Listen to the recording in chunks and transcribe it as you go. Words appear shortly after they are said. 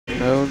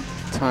No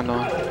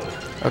tunnel.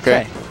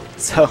 Okay.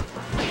 So.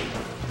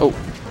 Oh.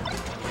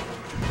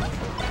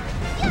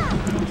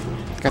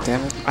 God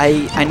damn it.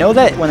 I know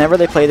that whenever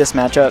they play this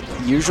matchup,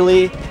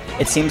 usually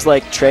it seems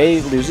like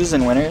Trey loses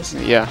and winners.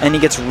 Yeah. And he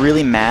gets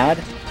really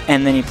mad,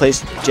 and then he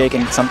plays Jake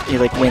and he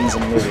like wins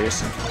and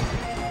loses.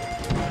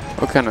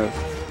 What kind of?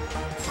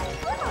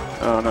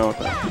 I don't know what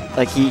that.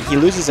 Like he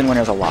loses and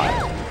winners a lot.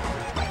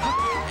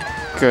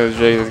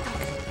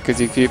 Because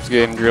he keeps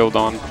getting drilled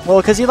on.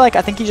 Well, because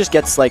I think he just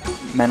gets like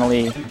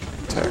mentally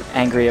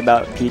angry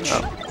about Peach,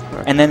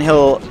 and then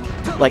he'll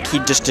he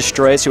just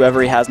destroys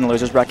whoever he has in the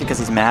losers bracket because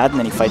he's mad, and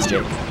then he fights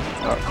Jake.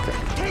 Oh, okay.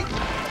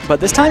 But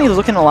this time he's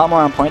looking a lot more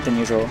on point than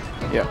usual.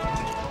 Yeah.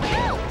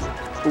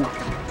 Ooh.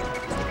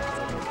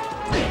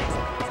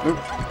 Ooh.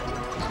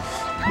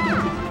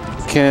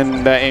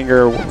 Can that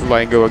anger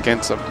go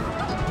against him?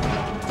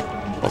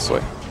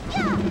 Mostly.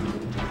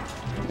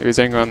 If he's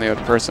angry on the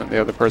other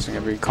person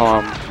can be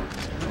calm,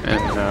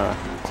 and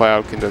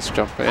Cloud can just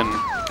jump in.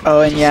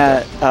 Oh, and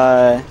yeah,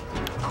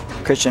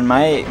 Christian,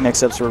 my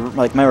mix-ups were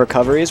my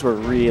recoveries were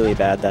really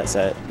bad that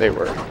set. They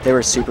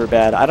were super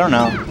bad. I don't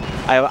know.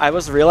 I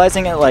was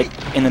realizing it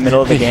in the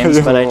middle of the games,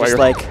 but I just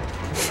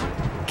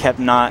kept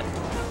not.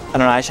 I don't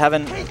know. I just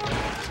haven't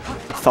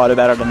thought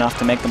about it enough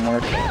to make them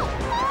work. Yeah.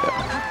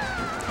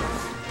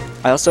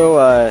 I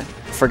also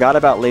forgot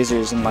about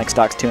lasers in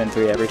stocks 2 and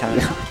 3 every time.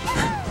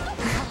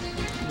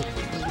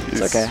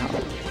 It's okay.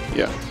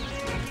 Yeah.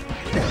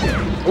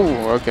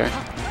 Ooh, okay.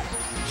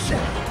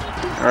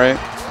 Alright.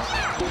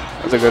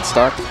 That's a good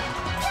stock.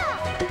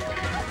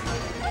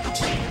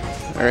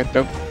 Alright,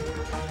 nope.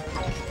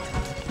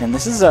 And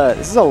this is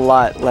a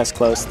lot less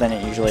close than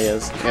it usually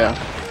is. Yeah.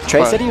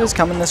 Trey said he was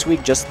coming this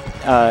week just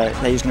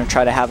that he was going to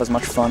try to have as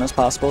much fun as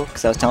possible,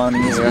 because I was telling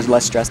him he was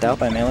less stressed out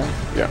by Melee.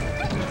 Yeah.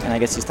 And I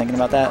guess he's thinking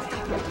about that.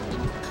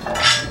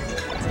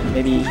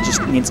 Maybe he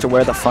just needs to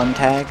wear the fun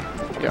tag.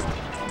 Yeah.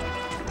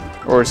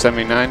 Or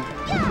 79.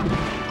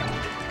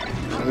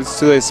 This is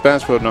today's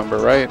SmAsheville number,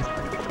 right?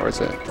 Or is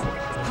it?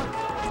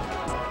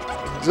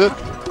 Is it?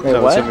 Wait,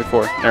 no, what?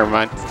 74. Never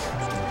mind.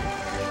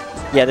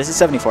 Yeah, this is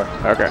 74.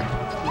 Okay.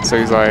 So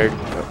he's oh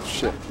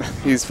shit.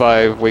 He's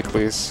 5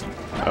 weeklies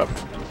up.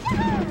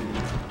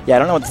 Yeah, I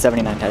don't know what the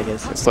 79 tag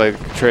is. It's like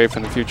Trey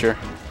from the future.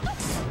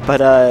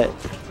 But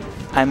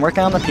I'm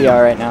working on the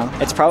PR right now.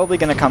 It's probably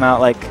going to come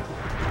out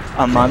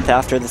a month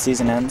after the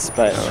season ends,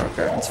 but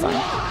it's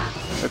fine.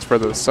 It's for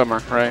the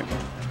summer, right?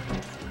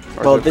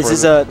 Or well, this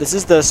is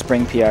the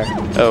spring PR.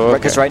 Oh, okay.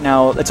 Because right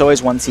now it's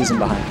always one season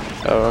behind.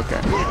 Oh, okay.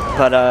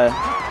 But I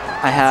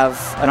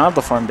don't have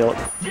the form built.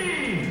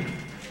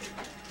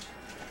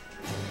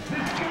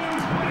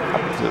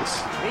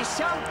 This.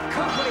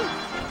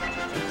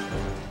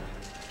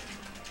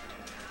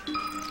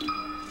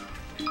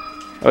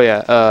 Oh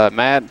yeah,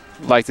 Matt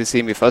liked to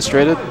see me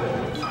frustrated.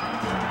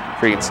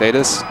 Freaking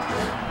sadist.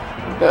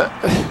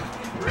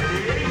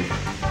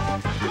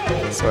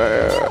 So,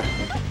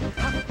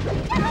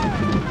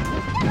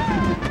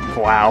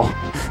 wow.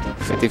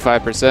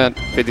 55%,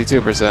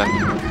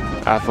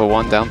 52%. Alpha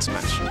 1 down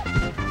smash.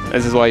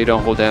 This is why you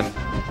don't hold in.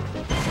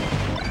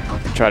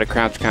 Try to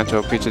crouch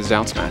Kanto Peach's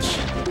down smash.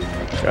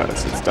 God,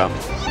 it's dumb.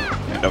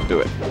 And don't do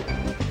it.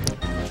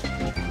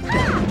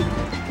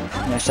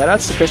 Yeah,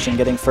 shoutouts to Christian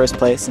getting first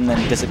place and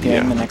then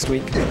disappearing the next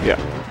week. Yeah.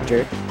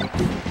 Jerk.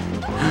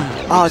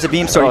 Oh, it's a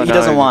beam sword. Oh, he no,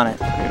 doesn't want it.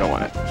 You don't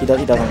want it. He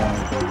doesn't want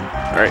it.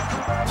 Alright.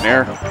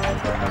 Nair.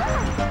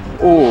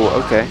 Ooh,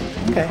 okay.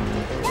 Okay.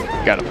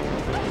 Got him.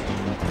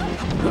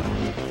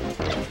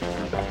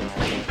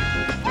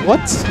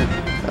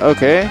 What?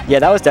 Okay. Yeah,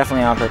 that was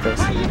definitely on purpose.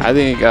 I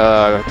think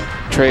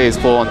Trey is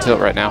full on tilt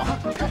right now.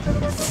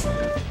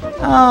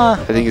 I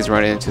think he's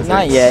running into things.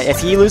 Not yet.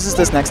 If he loses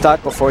this next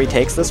stock before he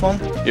takes this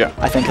one,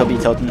 I think he'll be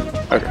tilting.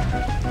 Okay.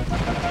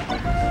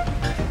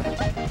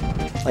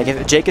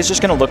 If Jake is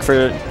just going to look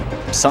for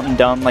something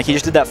dumb, he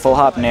just did that full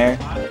hop nair,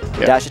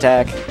 dash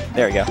attack.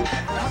 There we go.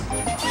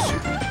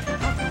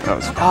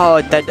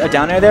 Oh, that a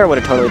down air there would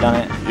have totally done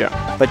it. Yeah.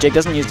 But Jake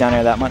doesn't use down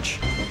air that much.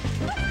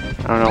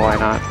 I don't know why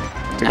not.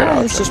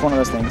 It's just one of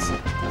those things.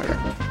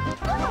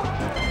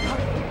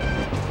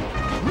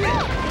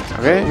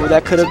 Okay. Ooh,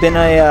 that could have been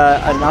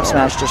an up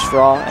smash just for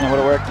all, and it would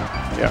have worked.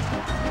 Yeah.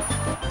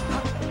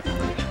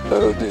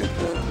 Oh, dude.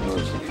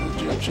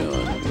 Legit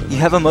John. You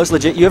have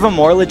a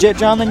more legit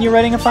John than you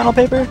writing a final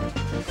paper?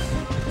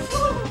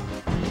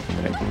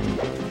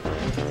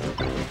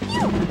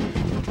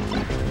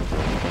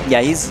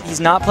 Yeah, he's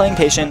not playing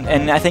patient,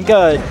 and I think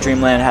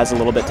Dreamland has a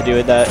little bit to do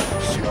with that.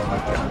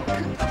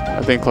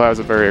 I think Cloud's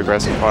a very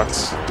aggressive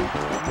fox.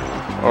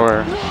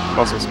 Or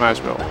also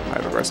SmAsheville. I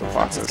have aggressive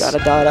foxes. It's got a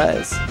dot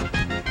eyes.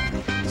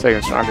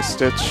 Second strongest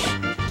Stitch.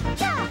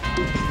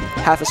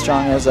 Half as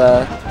strong as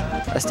a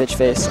Stitch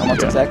face,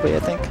 almost exactly, I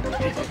think.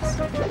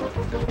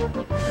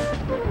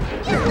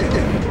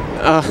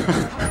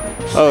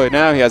 Oh,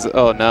 now he has.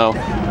 Oh no,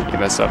 he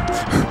messed up.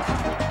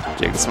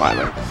 Jake the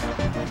Smiler.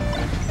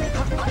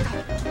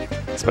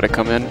 That's when I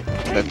come in.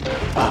 Then,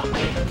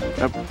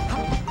 nope.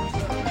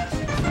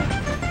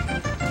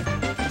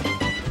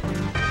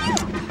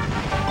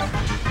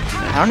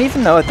 don't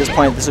even know at this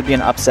point this would be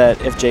an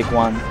upset if Jake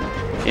won.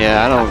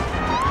 Yeah, I don't...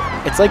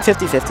 It's like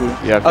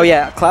 50-50. Yeah. Oh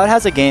yeah, Cloud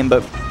has a game,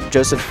 but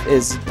Joseph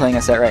is playing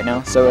a set right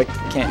now, so I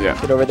can't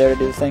get over there to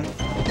do the thing.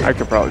 I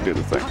could probably do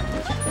the thing.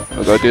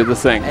 I'll go do the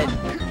thing.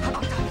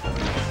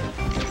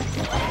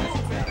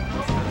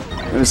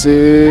 Let me see.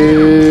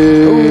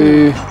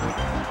 Ooh.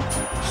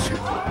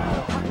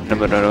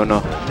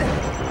 No.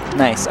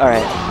 Nice. All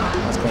right.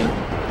 That's clean.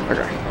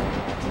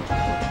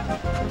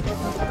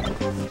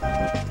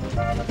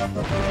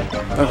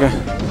 Okay.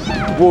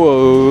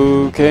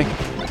 Whoa. Okay.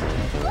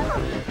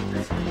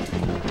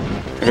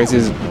 Okay, so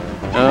he's...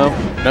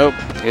 Nope.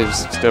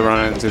 He's still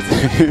running into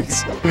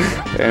things.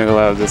 And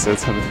allow this to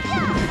something.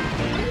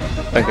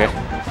 Okay.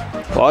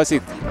 Well,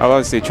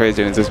 obviously Trey's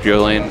doing this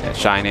drilling,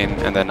 shining,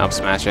 and then up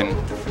smashing.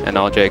 And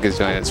all Jake is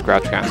doing is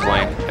crouch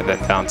canceling, and then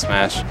down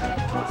smash.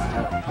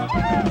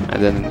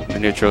 And then the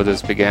neutral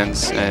just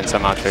begins, and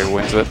somehow Trey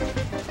wins it.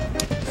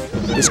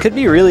 This could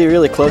be really,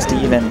 really close to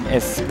even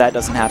if that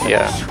doesn't happen.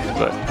 Yeah,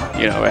 but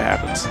you know it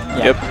happens.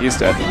 Yeah. Yep, he's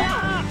dead.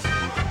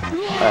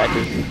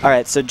 All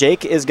right, so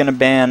Jake is going to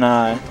ban...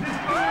 God,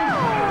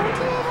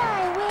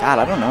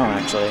 I don't know,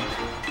 actually.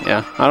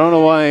 Yeah, I don't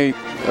know why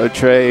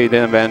Trey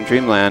didn't ban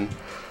Dreamland.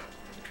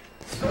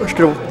 We're just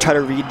going to try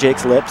to read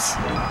Jake's lips.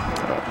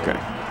 Okay.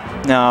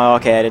 No,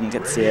 okay, I didn't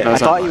get to see it. No, I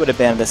thought you would have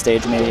banned this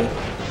stage, maybe.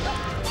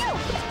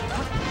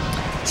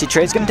 See,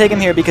 Trey's going to take him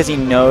here because he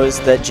knows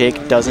that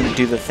Jake doesn't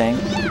do the thing.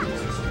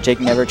 Jake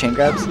never chain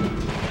grabs.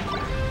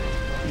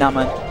 Not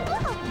mine.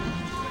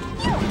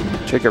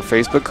 Check your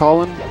Facebook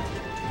calling.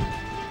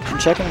 I'm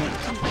checking.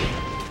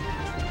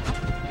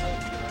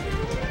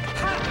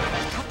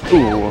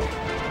 Ooh,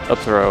 up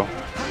throw.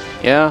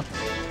 Yeah.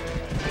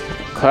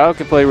 Cloud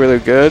can play really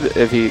good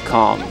if he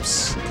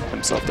calms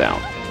himself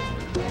down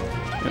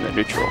in the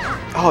neutral.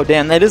 Oh,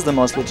 damn, that is the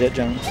most legit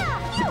jump.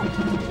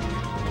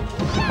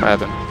 What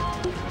happened?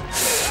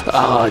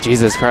 Oh,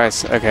 Jesus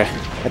Christ. Okay.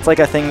 It's like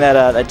a thing that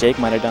that Jake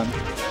might have done.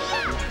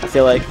 I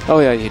feel like. Oh,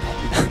 yeah, you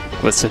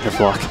with center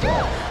block.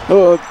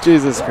 Oh,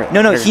 Jesus Christ.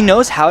 No, he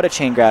knows how to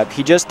chain grab.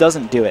 He just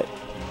doesn't do it.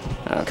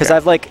 Because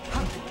I've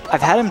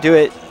had him do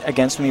it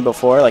against me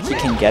before. Like, he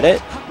can get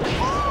it.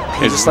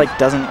 He just, like,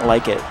 doesn't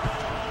like it.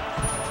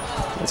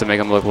 Does it make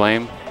him look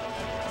lame?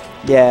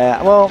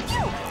 Yeah, well,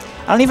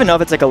 I don't even know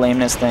if it's, like, a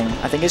lameness thing.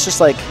 I think it's just,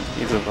 like,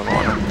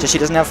 just he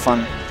doesn't have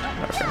fun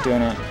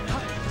doing it.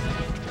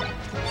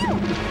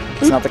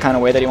 It's not the kind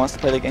of way that he wants to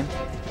play the game.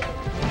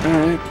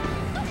 Alright.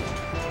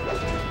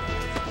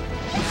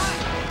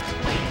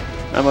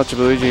 Not much of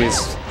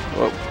Luigi's.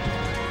 Whoa.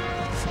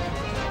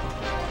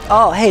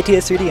 Oh, hey,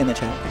 TS3D in the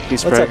chat.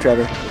 What's up,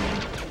 Trevor?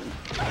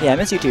 Yeah, I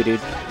miss you too, dude.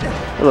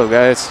 Hello,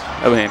 guys.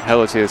 I mean,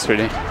 hello,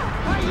 TS3D.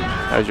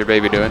 How's your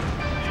baby doing?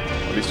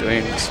 Well, he's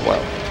doing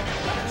swell.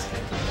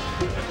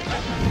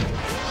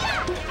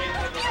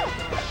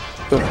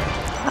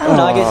 I don't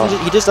know, I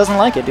guess he just doesn't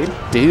like it, dude.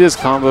 Did he just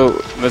combo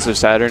Mr.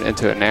 Saturn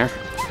into an air?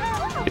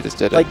 He just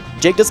did it. Like,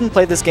 Jake doesn't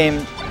play this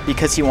game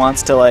because he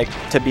wants to, like,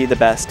 to be the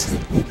best.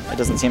 It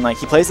doesn't seem like.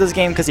 He plays this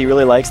game because he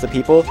really likes the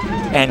people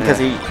and because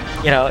he,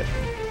 you know,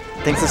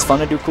 thinks it's fun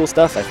to do cool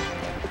stuff.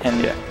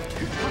 And,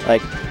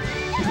 like,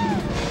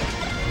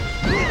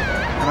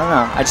 I don't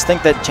know. I just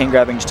think that chain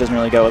grabbing just doesn't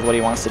really go with what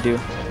he wants to do.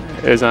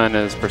 It is on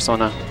his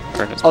persona.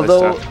 Or his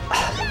Although,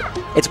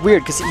 it's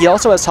weird because he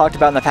also has talked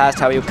about in the past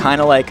how he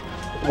kind of, like,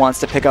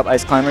 wants to pick up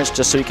ice climbers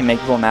just so he can make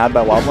people mad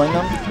by wobbling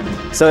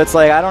them. So it's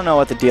like, I don't know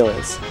what the deal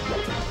is.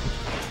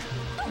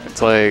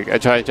 It's like, I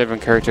tried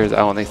different characters,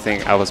 I only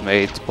think I was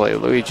made to play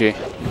Luigi.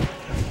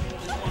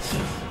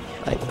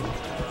 Like,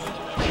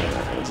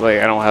 it's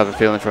like, I don't have a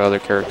feeling for other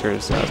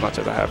characters as much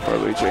as I have for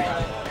Luigi.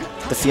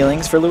 The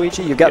feelings for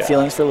Luigi? You've got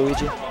feelings for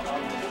Luigi?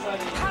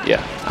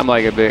 Yeah, I'm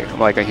like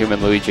a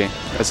human Luigi.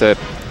 That's it,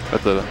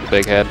 with the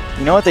big head.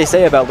 You know what they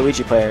say about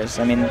Luigi players?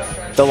 I mean,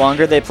 the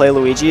longer they play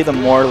Luigi, the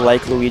more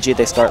like Luigi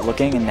they start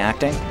looking and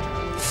acting.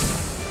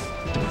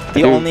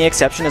 The only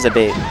exception is a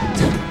bait.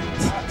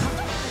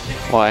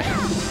 Why?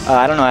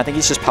 I don't know. I think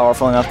he's just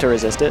powerful enough to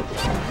resist it.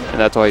 And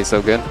that's why he's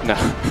so good? No.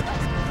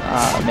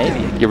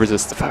 Maybe. You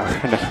resist the power.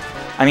 No.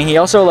 I mean, he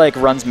also like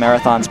runs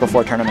marathons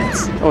before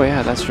tournaments. Oh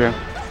yeah, that's true.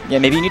 Yeah,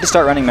 maybe you need to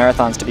start running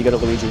marathons to be good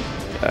at Luigi.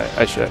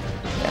 I should.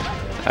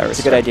 Yeah. It's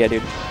a good idea,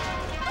 dude.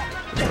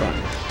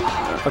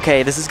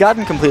 Okay, this has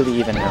gotten completely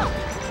even now.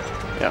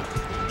 Yeah.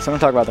 So I'm going to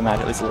talk about the match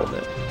at least a little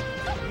bit.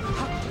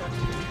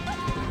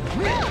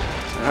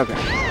 Okay.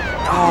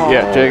 Oh,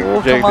 yeah, Jake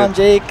come on,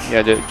 Jake.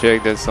 Yeah,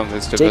 Jake did something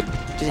stupid. Jake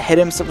just hit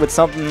him with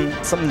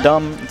something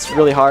dumb. It's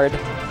really hard.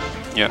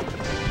 Yeah.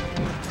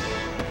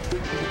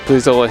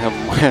 Please don't let him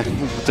win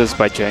just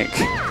by jank.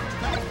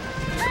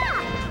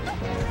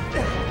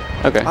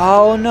 Okay.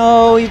 Oh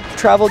no, he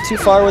traveled too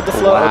far with the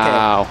flow.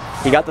 Wow.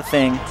 Okay. He got the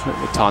thing.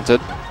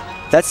 Taunted.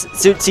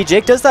 See,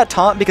 Jake does that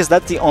taunt because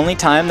that's the only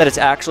time that it's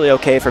actually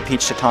okay for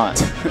Peach to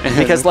taunt.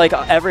 Because like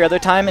every other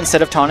time,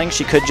 instead of taunting,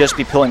 she could just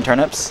be pulling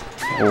turnips.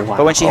 Oh, wow.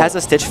 But when she has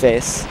a Stitch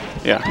Face,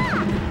 yeah.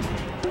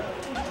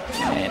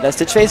 That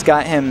Stitch Face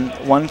got him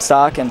 1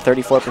 stock and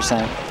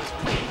 34%.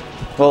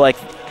 Well, like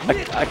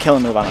a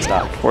killing move on a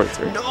stock.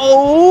 43.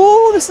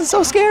 No, this is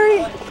so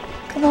scary.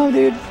 Come on,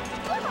 dude.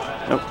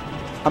 Nope.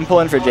 I'm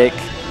pulling for Jake.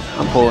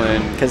 I'm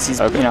pulling. Because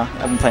he's, okay. you know,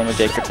 I've been playing with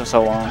Jake for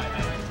so long.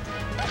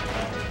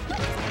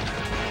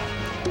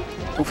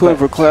 I'm pulling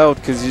for Cloud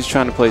because he's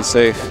trying to play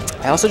safe.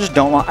 I also just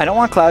don't want, I don't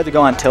want Cloud to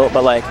go on tilt,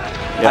 but like,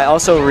 I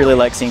also really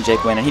like seeing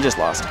Jake win, and he just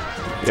lost.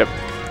 Yep.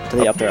 To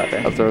the up there, up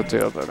there. Up there, up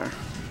there, up there.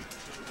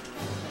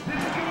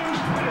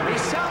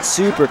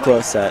 Super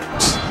close set.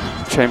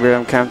 Chamber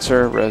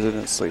encounter,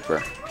 Resident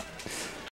Sleeper.